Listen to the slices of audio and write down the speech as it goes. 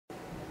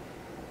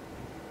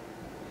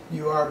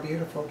You are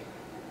beautiful.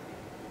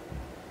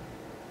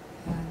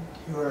 And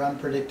you are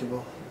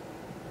unpredictable.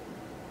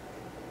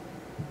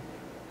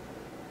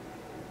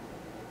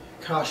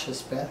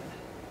 Cautious, Beth.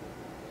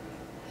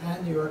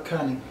 And you are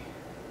cunning.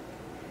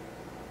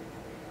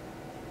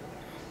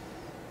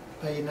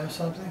 But you know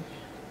something?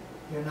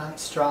 You're not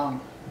strong.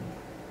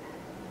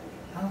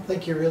 I don't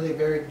think you're really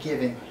very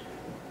giving.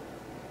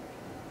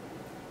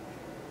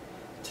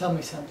 Tell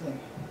me something.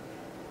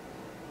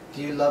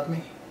 Do you love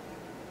me?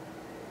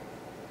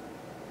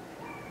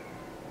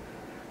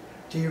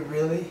 Do you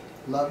really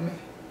love me?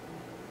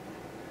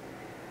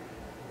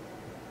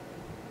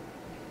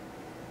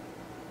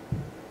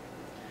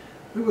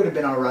 We would have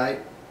been alright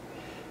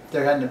if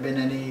there hadn't been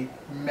any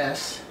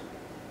mess.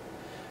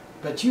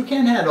 But you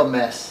can't handle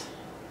mess.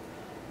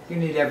 You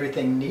need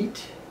everything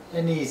neat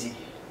and easy.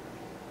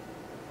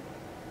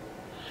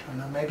 I don't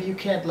know, maybe you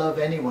can't love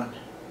anyone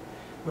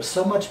with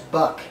so much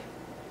Buck.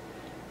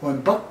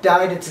 When Buck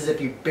died, it's as if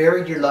you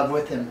buried your love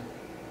with him.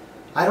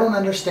 I don't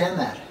understand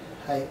that.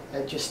 I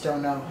just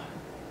don't know.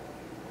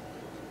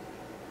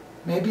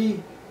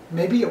 Maybe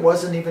it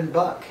wasn't even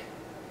Buck.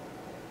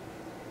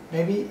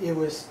 Maybe it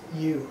was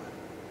you.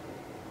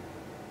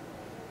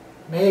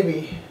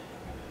 Maybe,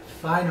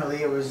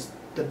 finally, it was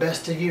the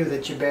best of you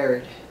that you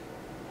buried.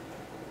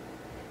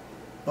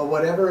 But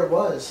whatever it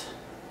was,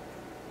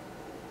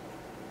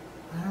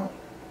 I don't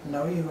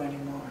know you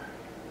anymore.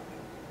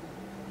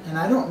 And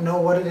I don't know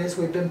what it is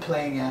we've been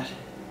playing at.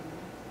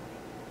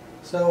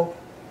 So,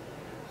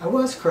 I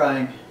was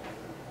crying.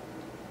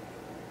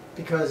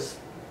 Because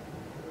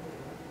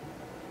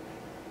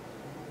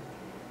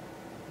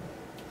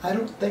I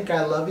don't think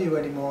I love you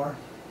anymore.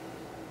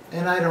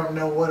 And I don't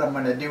know what I'm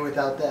going to do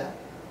without that.